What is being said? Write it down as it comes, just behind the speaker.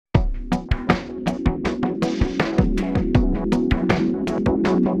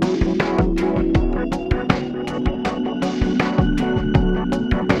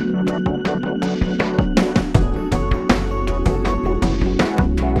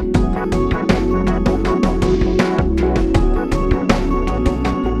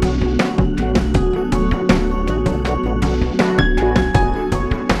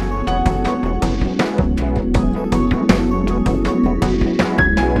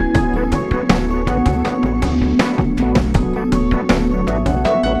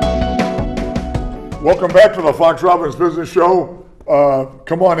Welcome back to the Fox Robbins Business Show.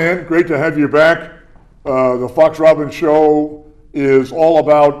 Come on in. Great to have you back. The Fox Robbins Show is all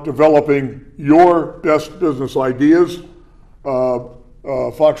about developing your best business ideas.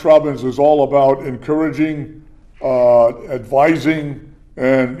 Fox Robbins is all about encouraging, advising,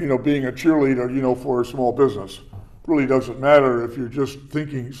 and being a cheerleader, for a small business. Really doesn't matter if you're just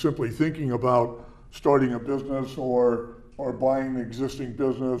simply thinking about starting a business or buying an existing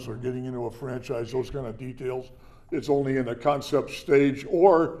business or getting into a franchise, those kind of details. It's only in the concept stage,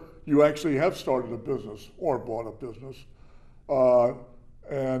 or you actually have started a business or bought a business,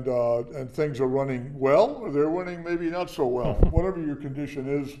 and things are running well, or they're running maybe not so well. Whatever your condition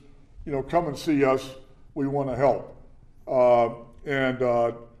is, come and see us. We want to help. I'm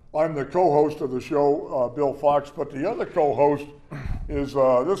the co-host of the show, Bill Fox, but the other co-host is,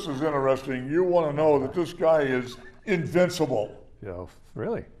 this is interesting. You want to know that this guy is invincible. Yeah,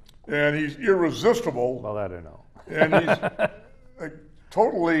 really? And he's irresistible. Well, that I know. And he's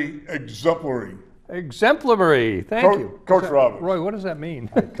totally exemplary. Exemplary, thank you. Coach Robbins. Roy, what does that mean?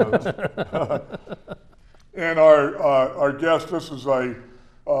 Coach. And our guest, this is a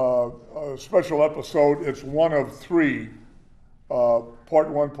special episode. It's one of three.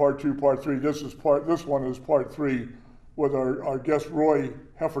 Part one, part two, part three. This one is part three with our guest Roy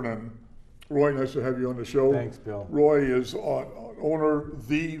Heffernan. Roy, nice to have you on the show. Thanks, Bill. Roy is owner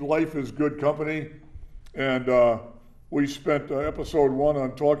the Life is Good company, and we spent episode one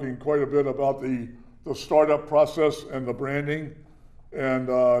on talking quite a bit about the startup process and the branding, and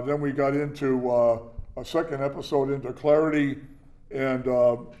then we got into a second episode into clarity and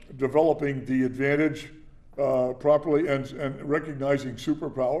developing the advantage properly and recognizing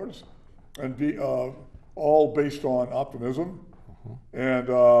superpowers, and all based on optimism. And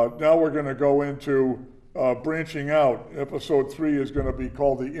now we're going to go into branching out. Episode 3 is going to be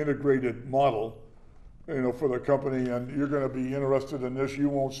called the integrated model, for the company, and you're going to be interested in this. You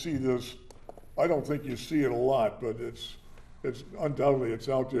won't see this. I don't think you see it a lot, but it's undoubtedly it's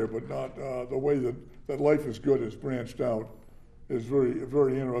out there, but not the way that Life is Good is branched out is very,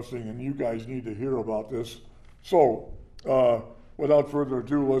 very interesting, and you guys need to hear about this. So, without further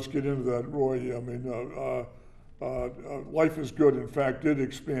ado, let's get into that, Roy. I mean, Life is Good, in fact, did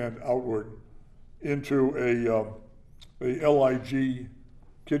expand outward into a LIG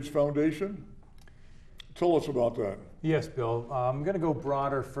Kids Foundation. Tell us about that. Yes, Bill. I'm going to go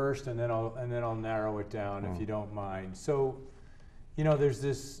broader first, and then I'll narrow it down, if you don't mind. So, there's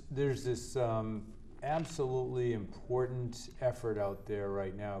this absolutely important effort out there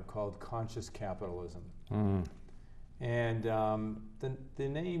right now called conscious capitalism. And the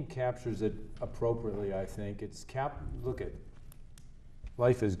name captures it appropriately, I think. Look at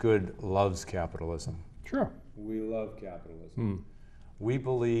Life is Good loves capitalism. Sure. We love capitalism. We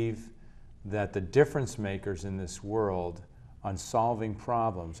believe that the difference makers in this world on solving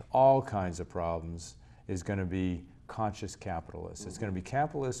problems, all kinds of problems, is going to be conscious capitalists. It's going to be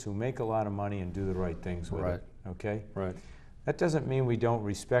capitalists who make a lot of money and do the right things with it. Okay? Right. That doesn't mean we don't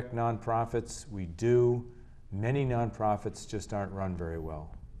respect nonprofits. We do. Many nonprofits just aren't run very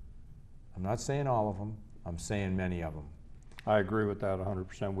well. I'm not saying all of them. I'm saying many of them. I agree with that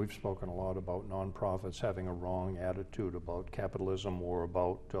 100%. We've spoken a lot about nonprofits having a wrong attitude about capitalism or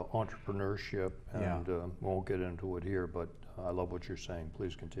about entrepreneurship, and won't get into it here, but I love what you're saying.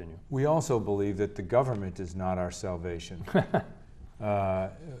 Please continue. We also believe that the government is not our salvation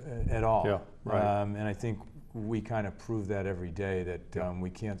at all. Yeah, right. And I think we kind of prove that every day, that we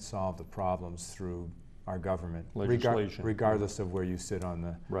can't solve the problems through our government, legislation, regardless of where you sit on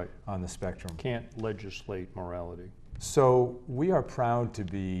the spectrum. Can't legislate morality. So we are proud to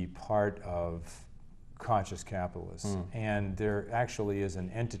be part of Conscious Capitalists, and there actually is an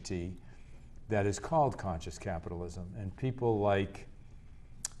entity that is called Conscious Capitalism, and people like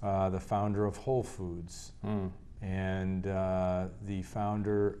the founder of Whole Foods and the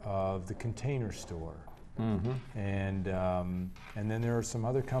founder of the Container Store. And then there are some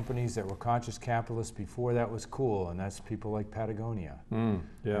other companies that were conscious capitalists before that was cool, and that's people like Patagonia.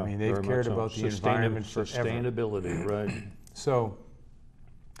 Yeah, I mean, they've cared about the environment forever. Sustainability, right. So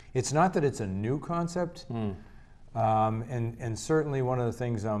it's not that it's a new concept, and certainly one of the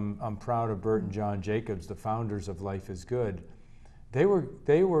things I'm proud of Bert and John Jacobs, the founders of Life is Good. They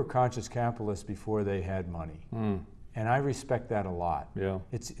were conscious capitalists before they had money, and I respect that a lot. Yeah.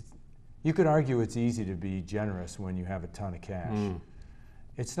 You could argue it's easy to be generous when you have a ton of cash.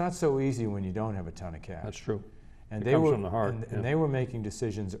 It's not so easy when you don't have a ton of cash. That's true. And it comes from the heart. And they were making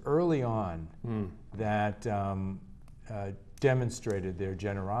decisions early on that demonstrated their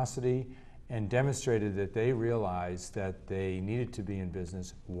generosity and demonstrated that they realized that they needed to be in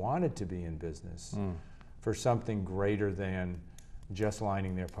business, wanted to be in business for something greater than just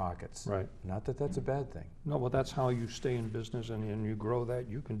lining their pockets. Right. Not that that's a bad thing. No, well, that's how you stay in business and you grow that.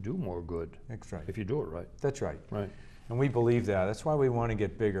 You can do more good. That's right. If you do it right. That's right. Right. And we believe that. That's why we want to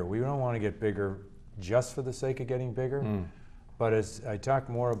get bigger. We don't want to get bigger just for the sake of getting bigger. But as I talk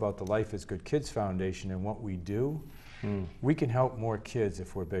more about the Life is Good Kids Foundation and what we do, we can help more kids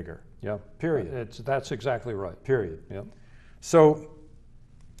if we're bigger. Yeah. Period. That's exactly right. Period. Yep. So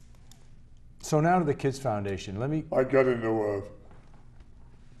now to the Kids Foundation. I get into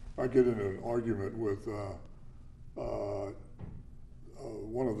an argument with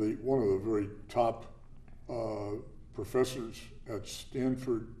one of the very top professors at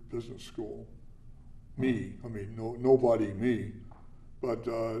Stanford Business School. Nobody me, but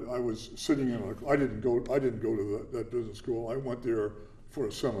I was sitting in I didn't go to that business school. I went there for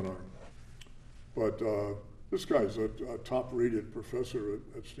a seminar, but this guy's a top-rated professor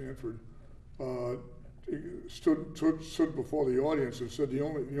at Stanford. He stood before the audience and said the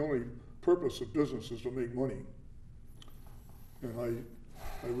only purpose of business is to make money. And I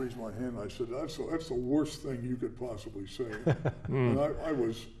raised my hand and I said, that's the worst thing you could possibly say. And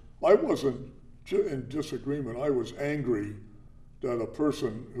I wasn't in disagreement. I was angry that a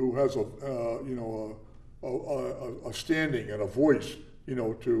person who has a standing and a voice,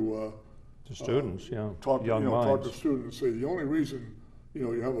 to students, talk young to students and say the only reason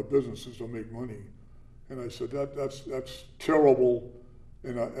you have a business is to make money. And I said that's terrible.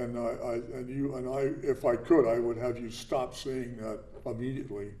 And I, if I could, I would have you stop saying that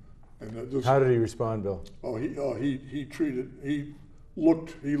immediately. And how did he respond, Bill? Oh, he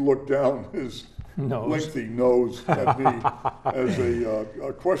looked down his lengthy nose at me as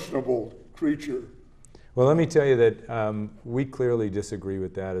a questionable creature. Well, let me tell you that we clearly disagree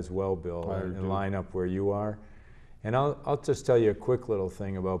with that as well, Bill, and line up where you are. And I'll just tell you a quick little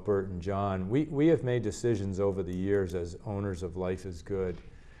thing about Bert and John. We have made decisions over the years as owners of Life is Good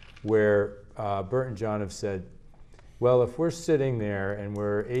where Bert and John have said, well, if we're sitting there and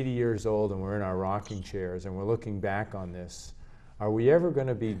we're 80 years old and we're in our rocking chairs and we're looking back on this, are we ever going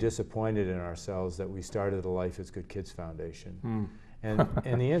to be disappointed in ourselves that we started the Life is Good Kids Foundation?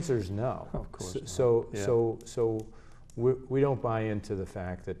 And the answer is no. Of course. So we don't buy into the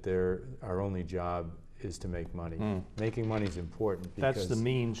fact that our only job is to make money. Making money is important because that's the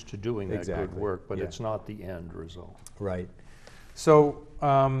means to doing that exactly, good work, but it's not the end result. Right. So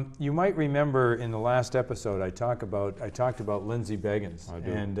you might remember in the last episode I talked about Lindsay Beggins. I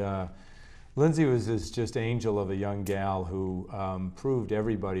do. And Lindsay was this just angel of a young gal who proved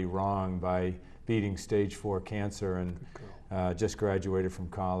everybody wrong by beating stage 4 cancer and just graduated from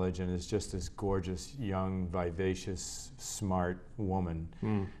college and is just this gorgeous, young, vivacious, smart woman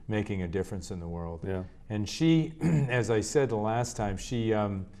making a difference in the world. Yeah. And she, as I said the last time, she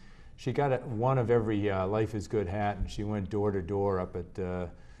got one of every Life is Good hat, and she went door to door up at the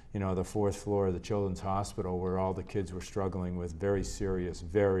 4th floor of the Children's Hospital where all the kids were struggling with very serious,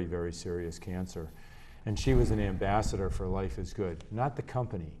 very, very serious cancer. And she was an ambassador for Life is Good, not the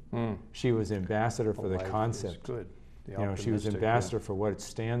company. She was ambassador for the concept. Good. She was ambassador for what it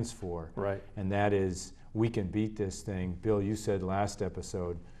stands for. Right. And that is, we can beat this thing. Bill, you said last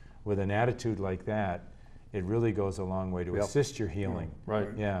episode, with an attitude like that, it really goes a long way to assist your healing. Right.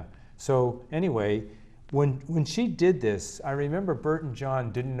 Yeah. So anyway, when she did this, I remember Bert and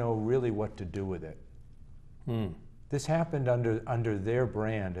John didn't know really what to do with it. This happened under their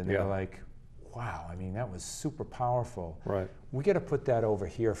brand, and they're like, wow, I mean, that was super powerful. Right. We got to put that over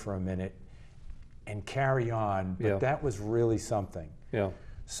here for a minute and carry on, but that was really something. Yeah.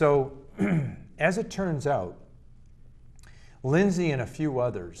 So as it turns out, Lindsay and a few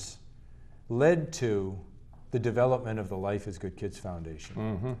others led to the development of the Life is Good Kids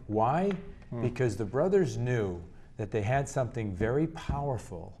Foundation. Why? Because the brothers knew that they had something very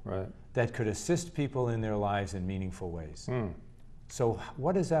powerful that could assist people in their lives in meaningful ways. So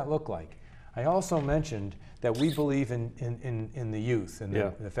what does that look like? I also mentioned that we believe in the youth and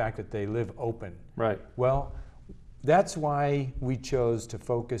the fact that they live open. Right. Well, that's why we chose to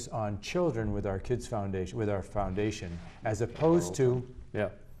focus on children with our Kids Foundation, with our foundation, as opposed to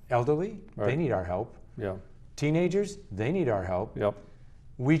elderly. They need our help. Teenagers, they need our help.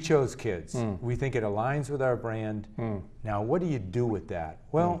 We chose kids. We think it aligns with our brand. Now, what do you do with that?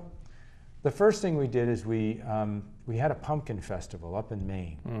 Well, the first thing we did is we had a pumpkin festival up in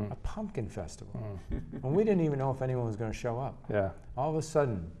Maine. A pumpkin festival. And we didn't even know if anyone was going to show up. All of a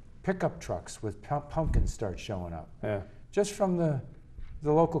sudden, pickup trucks with pumpkins start showing up. Just from the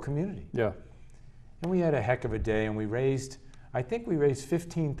local community. And we had a heck of a day, and we raised I think we raised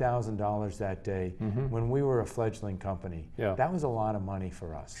 $15,000 that day when we were a fledgling company. Yeah. That was a lot of money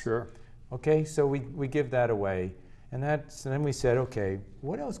for us. Sure. Okay, so we give that away. And then we said, okay,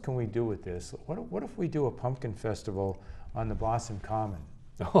 what else can we do with this? What if we do a pumpkin festival on the Boston Common?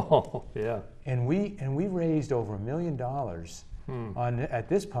 Oh, yeah. And we raised over $1 million at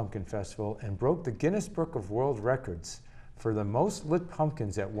this pumpkin festival and broke the Guinness Book of World Records for the most lit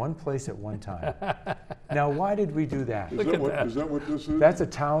pumpkins at one place at one time. Now, why did we do that? Is that what this is? That's a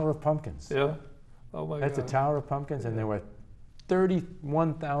tower of pumpkins. Yeah. Oh my God. That's a tower of pumpkins, and there were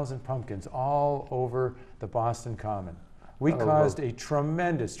 31,000 pumpkins all over the Boston Common. We caused a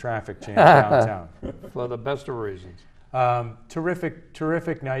tremendous traffic jam downtown. For the best of reasons.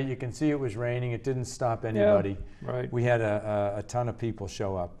 Terrific night. You can see it was raining. It didn't stop anybody. Yeah, right. We had a ton of people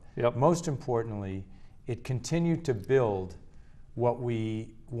show up. Yep. Most importantly, it continued to build what we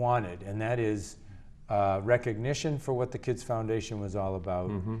wanted, and that is recognition for what the Kids Foundation was all about,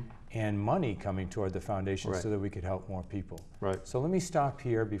 and money coming toward the foundation so that we could help more people. Right. So let me stop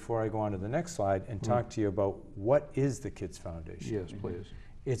here before I go on to the next slide and talk to you about what is the Kids Foundation. Yes, please.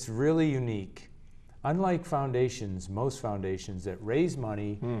 It's really unique. Unlike foundations, most foundations that raise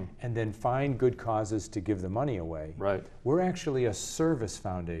money and then find good causes to give the money away, Right. we're actually a service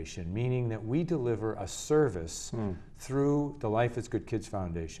foundation, meaning that we deliver a service through the Life is Good Kids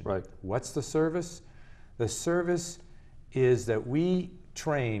Foundation. Right. What's the service? The service is that we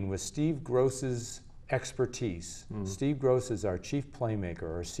train with Steve Gross's expertise. Steve Gross is our chief playmaker,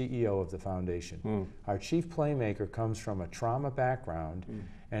 or CEO of the foundation. Our chief playmaker comes from a trauma background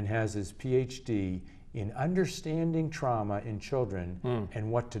and has his PhD in understanding trauma in children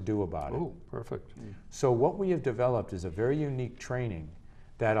and what to do about it. Oh, perfect. So what we have developed is a very unique training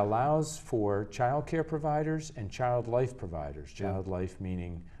that allows for child care providers and child life providers. Child life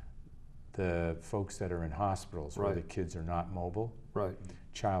meaning the folks that are in hospitals where the kids are not mobile. Right.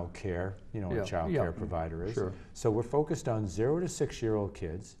 Child care, you know what a child care provider is. Sure. So we're focused on 0 to 6-year-old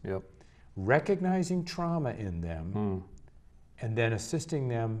kids, Yep. recognizing trauma in them, and then assisting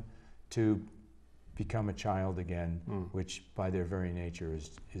them to become a child again, which by their very nature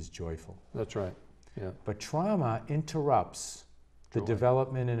is joyful. That's right. Yeah. But trauma interrupts the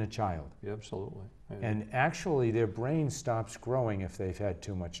development in a child. Yeah, absolutely. Yeah. And actually their brain stops growing if they've had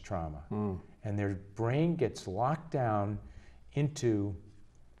too much trauma. And their brain gets locked down into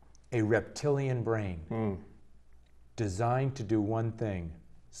a reptilian brain designed to do one thing: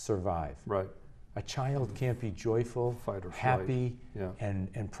 survive. Right. A child can't be joyful, Fight or flight. happy, Yeah.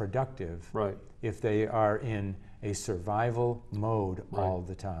 and productive Right. if they are in a survival mode all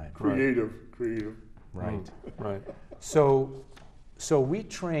the time. Creative. Right. Right. So we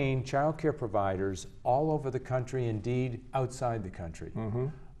train child care providers all over the country, indeed outside the country.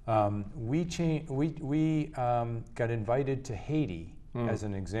 We got invited to Haiti as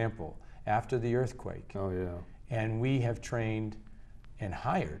an example after the earthquake. Oh, yeah. And we have trained and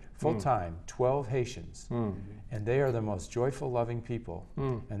hired full-time 12 Haitians. And they are the most joyful, loving people.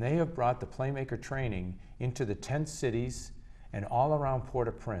 And they have brought the Playmaker training into the 10 cities and all around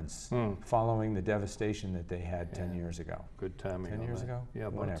Port-au-Prince following the devastation that they had 10 years ago. Good timing. 10 on years that. ago? Yeah,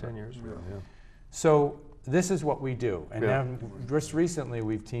 about Whenever. 10 years ago, yeah. So this is what we do. And Yeah. now, just recently,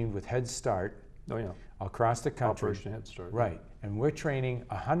 we've teamed with Head Start Oh, yeah. across the country. Operation Head Start. Right. And we're training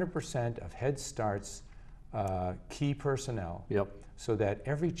 100% of Head Start's key personnel Yep. so that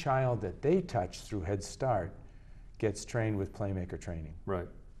every child that they touch through Head Start gets trained with Playmaker training Right.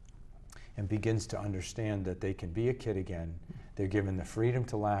 and begins to understand that they can be a kid again. They're given the freedom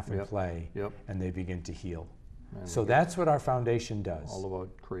to laugh and play, Yep. and they begin to heal. And So that's what our foundation does. all about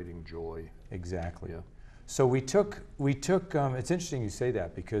creating joy. Exactly. Yeah. So we took. It's interesting you say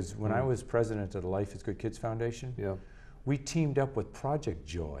that, because when I was president of the Life is Good Kids Foundation, Yeah. we teamed up with Project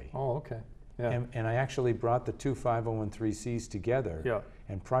Joy. Oh, okay. Yeah. And I actually brought the two 501(c)(3)s together. Yeah.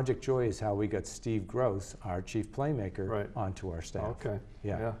 And Project Joy is how we got Steve Gross, our chief playmaker, Right. onto our staff. Okay.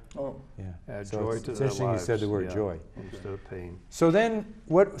 Yeah. Oh, Yeah. Add So joy it's to their interesting you said the lives, word yeah, joy. instead of pain. So then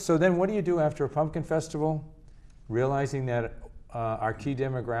what do you do after a pumpkin festival? Realizing that our key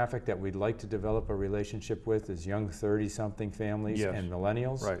demographic that we'd like to develop a relationship with is young 30-something families Yes. and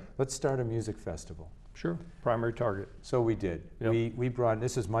millennials. Right. Let's start a music festival. Sure. Primary target. So we did. Yep. We brought,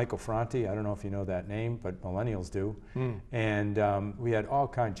 this is Michael Franti, I don't know if you know that name, but millennials do. And we had all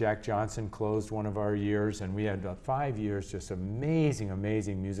kinds, Jack Johnson closed one of our years, and we had about 5 years just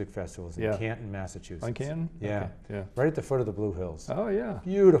amazing music festivals in Yeah. Canton, Massachusetts. On Canton? Yeah. Okay. Yeah. Right at the foot of the Blue Hills. Oh, yeah.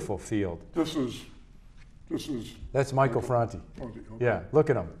 Beautiful field. this is, That's Michael Franti. okay. Yeah, look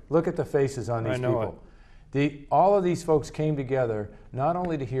at them. Look at the faces on these I know people. All of these folks came together not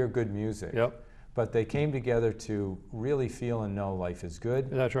only to hear good music, Yep. but they came together to really feel and know life is good.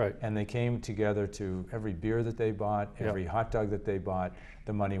 That's right. And they came together to every beer that they bought, every hot dog that they bought,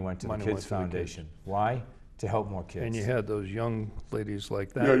 the money went to the Kids Foundation. Why? To help more kids. And you had those young ladies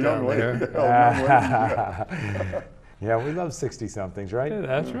like that young down lady. there. Yeah, young lady, Yeah, we love 60-somethings, right? Yeah,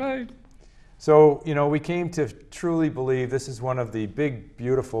 that's right. So, you know, we came to truly believe this is one of the big,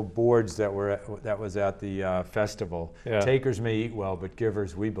 beautiful boards that was at the festival. Yeah. Takers may eat well, but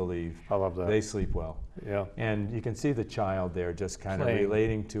givers, we believe, I love that. they sleep well. Yeah. And you can see the child there just kind of Playing.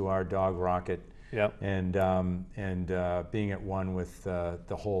 relating to our dog Rocket. Yeah. And being at one with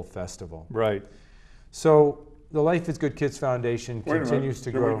the whole festival. Right. So the Life is Good Kids Foundation Wait a continues minute.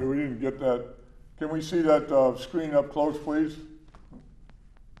 to grow. We didn't get that. Can we see that screen up close, please?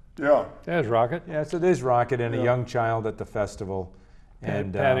 Yeah. There's Rocket. Yeah, so there's Rocket and a Yeah. young child at the festival.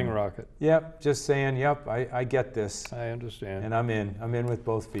 And Patting Rocket. Yep, just saying, yep, I get this. I understand. And I'm in with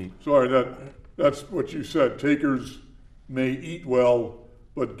both feet. Sorry, that's what you said. Takers may eat well,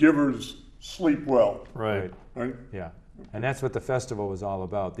 but givers sleep well. Right. Right? Yeah, and that's what the festival was all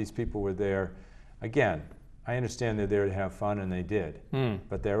about. These people were there, again, I understand they're there to have fun, and they did.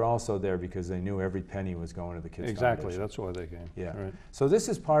 But they're also there because they knew every penny was going to the Kids Exactly. Foundation. That's why they came. Yeah. Right. So this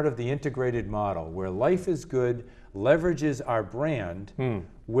is part of the integrated model where Life is Good leverages our brand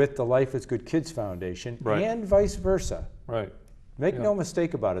with the Life is Good Kids Foundation Right. and vice versa. Right. Make no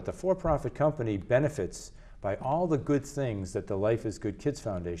mistake about it, the for-profit company benefits by all the good things that the Life is Good Kids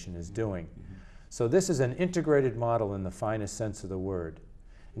Foundation is doing. So this is an integrated model in the finest sense of the word.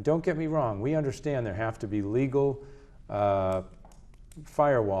 And don't get me wrong, we understand there have to be legal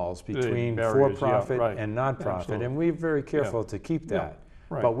firewalls between barriers, for-profit yeah, right. and nonprofit, Absolutely. and we're very careful to keep Yeah, that.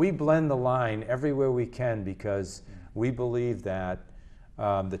 right. But we blend the line everywhere we can because we believe that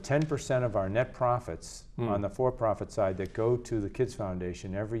the 10% of our net profits on the for-profit side that go to the Kids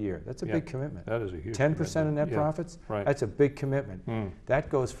Foundation every year, that's a big commitment. That is a huge 10% of commitment. net Yeah. profits, Right. that's a big commitment. That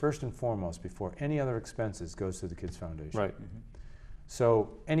goes first and foremost before any other expenses goes to the Kids Foundation. Right. So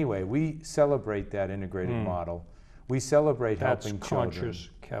anyway, we celebrate that integrated model. We celebrate That's helping children. conscious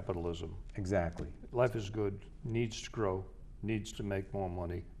capitalism. Exactly, Life is good, needs to grow, needs to make more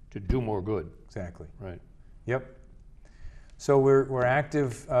money, to do more good. exactly. Right. Yep. So we're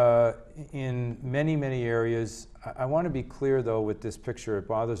active in many, many areas. I want to be clear though with this picture, it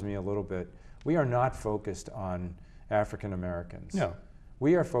bothers me a little bit. We are not focused on African Americans. No.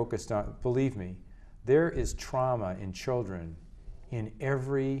 We are focused on, believe me, there is trauma in children in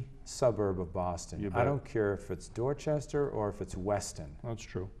every suburb of Boston. You I bet. don't care if it's Dorchester or if it's Weston. That's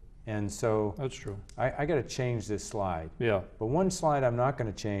true. And so That's true. I got to change this slide. Yeah. But one slide I'm not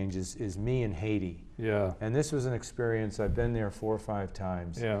going to change is me in Haiti. Yeah. And this was an experience, I've been there 4 or 5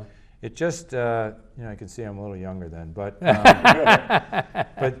 times. Yeah. It just, I can see I'm a little younger then, but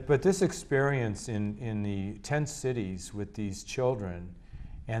but this experience in the tent cities with these children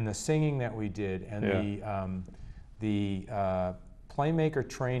and the singing that we did and the playmaker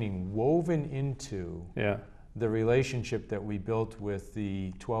training woven into Yeah. the relationship that we built with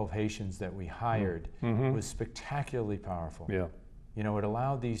the 12 Haitians that we hired was spectacularly powerful. Yeah. You know, it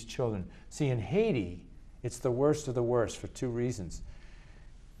allowed these children. See, in Haiti, it's the worst of the worst for 2 reasons.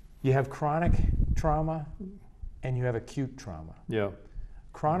 You have chronic trauma and you have acute trauma. Yeah.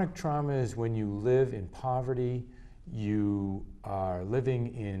 Chronic trauma is when you live in poverty, you are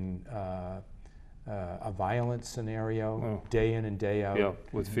living in a violent scenario day in and day out Yeah.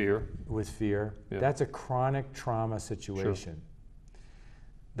 With fear. with fear. Yeah. That's a chronic trauma situation.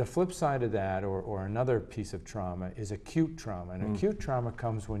 The flip side of that, or another piece of trauma, is acute trauma. And acute trauma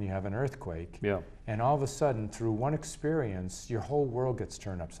comes when you have an earthquake, Yeah. and all of a sudden, through one experience, your whole world gets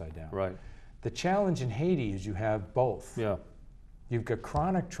turned upside down. Right. The challenge in Haiti is you have both. Yeah. You've got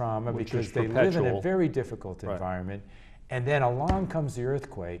chronic trauma Which because is they live in a perpetual. very difficult Right. environment, and then along comes the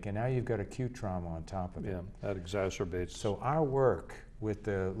earthquake, and now you've got acute trauma on top of it. Yeah. That exacerbates. So our work with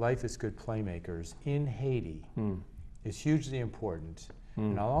the Life is Good Playmakers in Haiti is hugely important.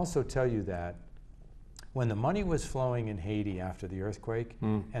 And I'll also tell you that when the money was flowing in Haiti after the earthquake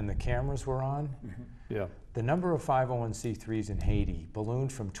and the cameras were on, Yeah. the number of 501c3s in Haiti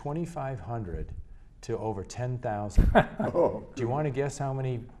ballooned from 2,500 to over 10,000. Oh, Do you want to guess how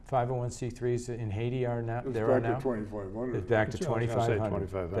many 501c3s in Haiti are now? it's There are back now? to 2,500. It's back to I was gonna say 2,500.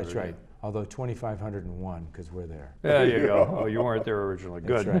 2,500, That's right. yeah. Although 2,501 because we're there. There you go. Oh, you weren't there originally.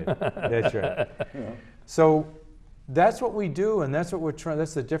 Good. That's right. That's right. So that's what we do, and that's what we're trying.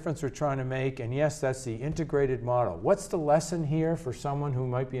 That's the difference we're trying to make. And yes, that's the integrated model. What's the lesson here for someone who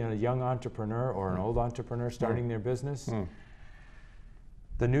might be a young entrepreneur or an old entrepreneur starting their business?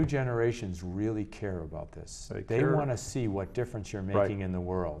 The new generations really care about this. They want to see what difference you're making in the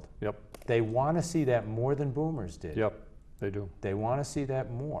world. Yep. They want to see that more than boomers did. Yep, they do. They want to see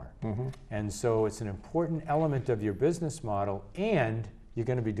that more. And so it's an important element of your business model, and you're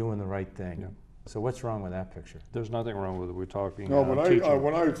going to be doing the right thing. Yep. So what's wrong with that picture? There's nothing wrong with it. We're talking No, teaching.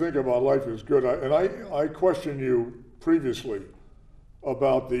 when I think about life is good, I questioned you previously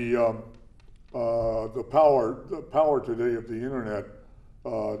about the power today of the internet,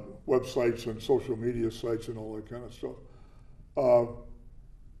 websites and social media sites and all that kind of stuff.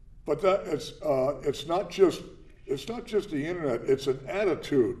 But that it's not just the internet. It's an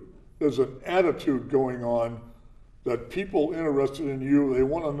attitude. There's an attitude going on that people interested in you, they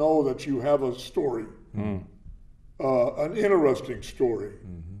want to know that you have a story, an interesting story,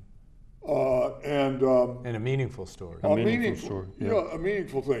 and And a meaningful story. a meaningful story, a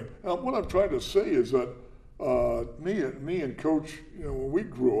meaningful thing. Now, what I'm trying to say is that me and Coach, when we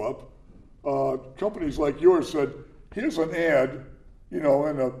grew up, companies like yours said, "Here's an ad, in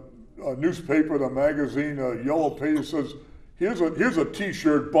a newspaper, a magazine, a yellow page says, here's a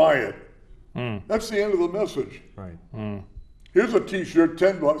T-shirt, buy it." That's the end of the message. Right. Here's a T-shirt,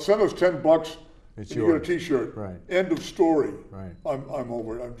 $10. Send us $10. It's You yours. get a T-shirt. Right. End of story. Right. I'm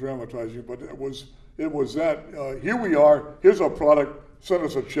over it. I'm dramatizing, but it was that. Here we are. Here's our product. Send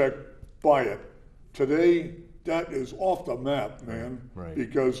us a check. Buy it. Today, that is off the map, man. Right.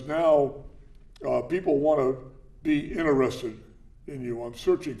 Because now people want to be interested in you. I'm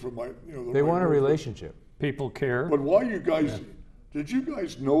searching for my. They want a relationship. People care. But why you guys? Did you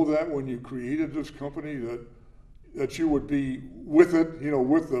guys know that when you created this company that you would be with it?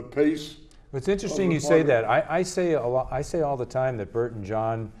 With the pace. It's interesting you say that. I say a lot. I say all the time that Bert and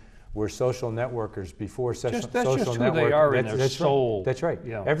John were social networkers before social That's just who network. they are in their That's soul. Right. That's right.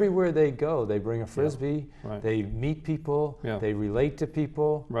 Yeah. Everywhere they go, they bring a frisbee. Right. They meet people. Yeah. They relate to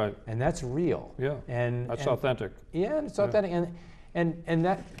people. Right. And that's real. Yeah. And That's authentic. Yeah, and it's authentic. And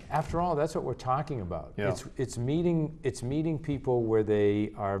that, after all, that's what we're talking about. Yeah. It's meeting people where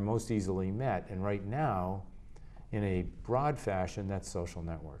they are most easily met. And right now, in a broad fashion, that's social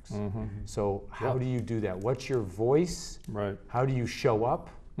networks. So how do you do that? What's your voice? Right. How do you show up?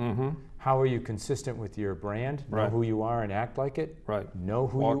 How are you consistent with your brand? Know Right. who you are and act like it? Right. Know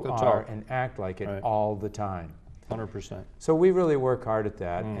who Walk you the are talk. and act like it Right. all the time. 100%. So we really work hard at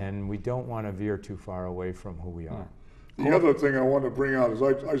that, and we don't want to veer too far away from who we are. The other thing I want to bring out is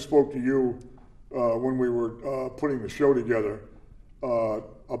I spoke to you when we were putting the show together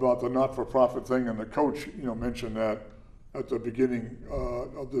about the not-for-profit thing, and the coach, mentioned that at the beginning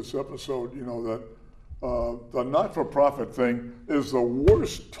of this episode. That the not-for-profit thing is the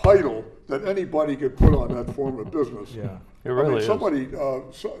worst title that anybody could put on that form of business. Yeah. It really is. Somebody,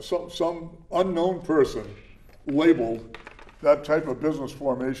 some unknown person labeled that type of business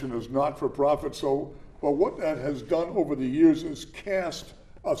formation as not-for-profit. So, but what that has done over the years is cast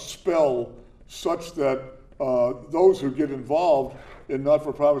a spell such that those who get involved in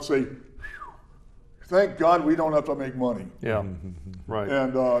not-for-profit say, "Thank God we don't have to make money." Yeah. Right.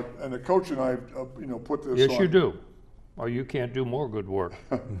 And the coach and I, put this. Yes, on. you do. Or you can't do more good work.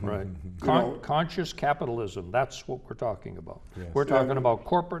 Right. know- Conscious capitalism, that's what we're talking about. Yes. We're talking about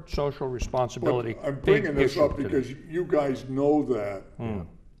corporate social responsibility. But I'm big bringing this issue up today. because you guys know that.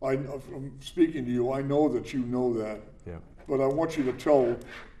 From speaking to you, I know that you know that. Yeah. But I want you to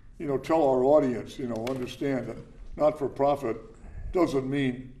tell our audience, understand that not-for-profit doesn't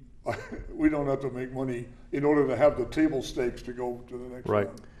mean we don't have to make money in order to have the table stakes to go to the next Right.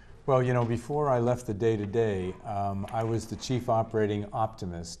 round. Well, before I left the day-to-day, I was the chief operating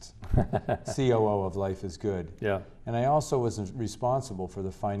optimist, COO of Life is Good. Yeah. And I also was responsible for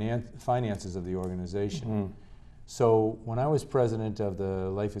the finances of the organization. So when I was president of the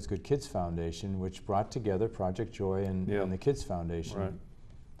Life is Good Kids Foundation, which brought together Project Joy and the Kids Foundation, Right.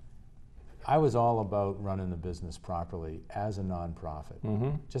 I was all about running the business properly as a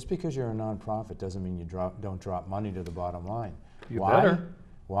nonprofit. Just because you're a nonprofit doesn't mean you don't drop money to the bottom line. You Why? better.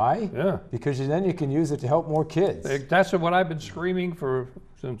 Why? Yeah. Because then you can use it to help more kids. That's what I've been screaming for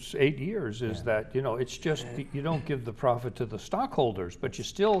since 8 years, is that, it's just, you don't give the profit to the stockholders, but you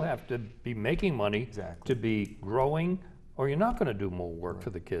still have to be making money Exactly. to be growing, or you're not going to do more work for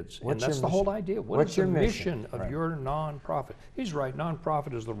the kids. What's And that's your the whole mission? idea. What's Is your the mission? mission of Right. your nonprofit? He's right,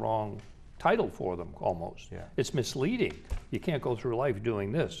 nonprofit is the wrong title for them, almost. Yeah. It's misleading. You can't go through life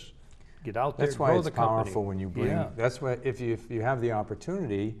doing this. Get out there, That's why grow it's the company. powerful when you bring. Yeah. That's why if you have the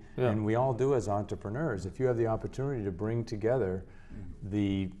opportunity, Yeah. and we all do as entrepreneurs, if you have the opportunity to bring together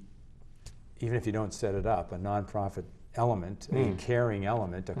even if you don't set it up, a nonprofit element, a caring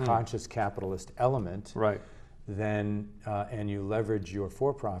element, a conscious capitalist element, Right. then and you leverage your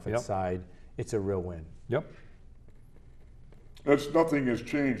for-profit Yep. side, it's a real win. Yep. Nothing has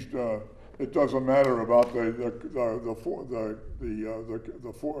changed. It doesn't matter about the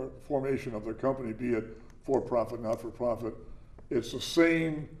formation of the company, be it for-profit, not-for-profit. It's the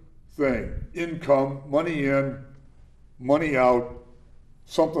same thing. Income, money in, money out,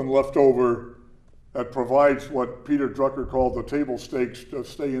 something left over that provides what Peter Drucker called the table stakes to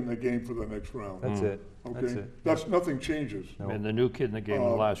stay in the game for the next round. That's it. Okay, That's it. that's nothing changes. No. And the new kid in the game in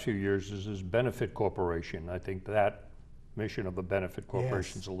the last few years is this benefit corporation. I think that mission of a benefit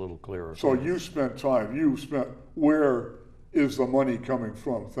corporation is a little clearer. So you spent time. Where is the money coming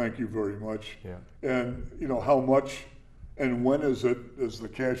from? Thank you very much. Yeah. And you know how much, and when is the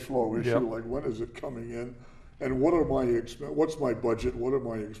cash flow issue? Yep. Like when is it coming in? And what are my what's my budget? What are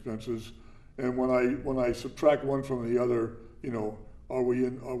my expenses? And when I subtract one from the other, you know, are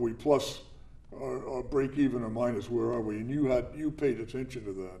we plus or break even or minus? Where are we? And you paid attention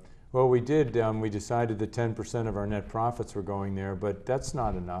to that. Well, we did. We decided that 10% of our net profits were going there, but that's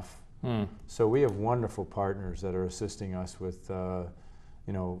not enough. So we have wonderful partners that are assisting us with,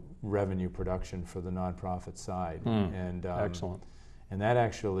 you know, revenue production for the nonprofit side. And Excellent. And that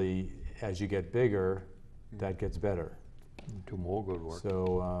actually, as you get bigger, that gets better. Do more good work.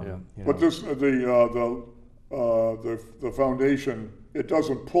 So, Yeah. you know, But this the foundation, it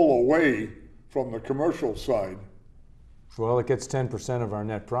doesn't pull away from the commercial side. well, it gets 10% of our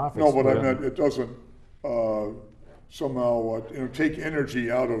net profits. No, but I meant it doesn't somehow take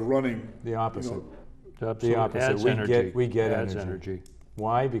energy out of running. The opposite. You Absolutely. The opposite. Adds We energy. get- we get Adds energy.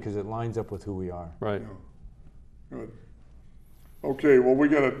 Why? Because it lines up with who we are. Right. Good. Okay, well, we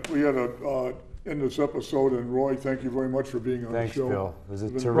gotta end this episode, and Roy, thank you very much for being on Thanks, the show. Bill. It was a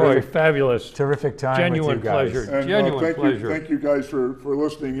It's been Roy, terrific, fabulous. terrific time Genuine with you guys. pleasure. And Genuine pleasure. Thank you guys for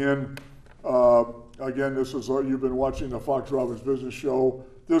listening in. Again, this is you've been watching the Fox Robbins Business Show.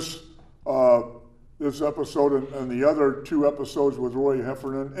 This episode and the other 2 episodes with Roy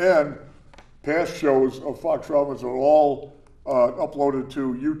Heffernan and past shows of Fox Robbins are all uploaded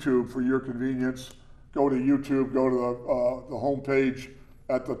to YouTube for your convenience. Go to YouTube, go to the homepage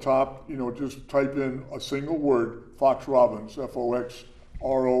at the top. You know, just type in a single word, Fox Robbins,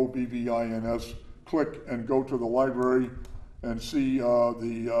 FOXROBBINS. Click and go to the library and see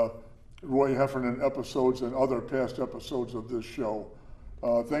the Roy Heffernan episodes and other past episodes of this show.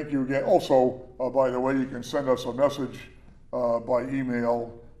 Thank you again. Also, by the way, you can send us a message by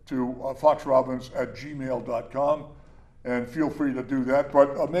email to foxrobbins@gmail.com, and feel free to do that,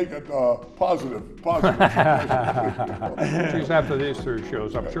 but make it positive. Geez, after these 3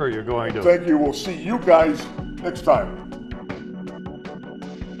 shows, I'm sure you're going to. Thank you. We'll see you guys next time.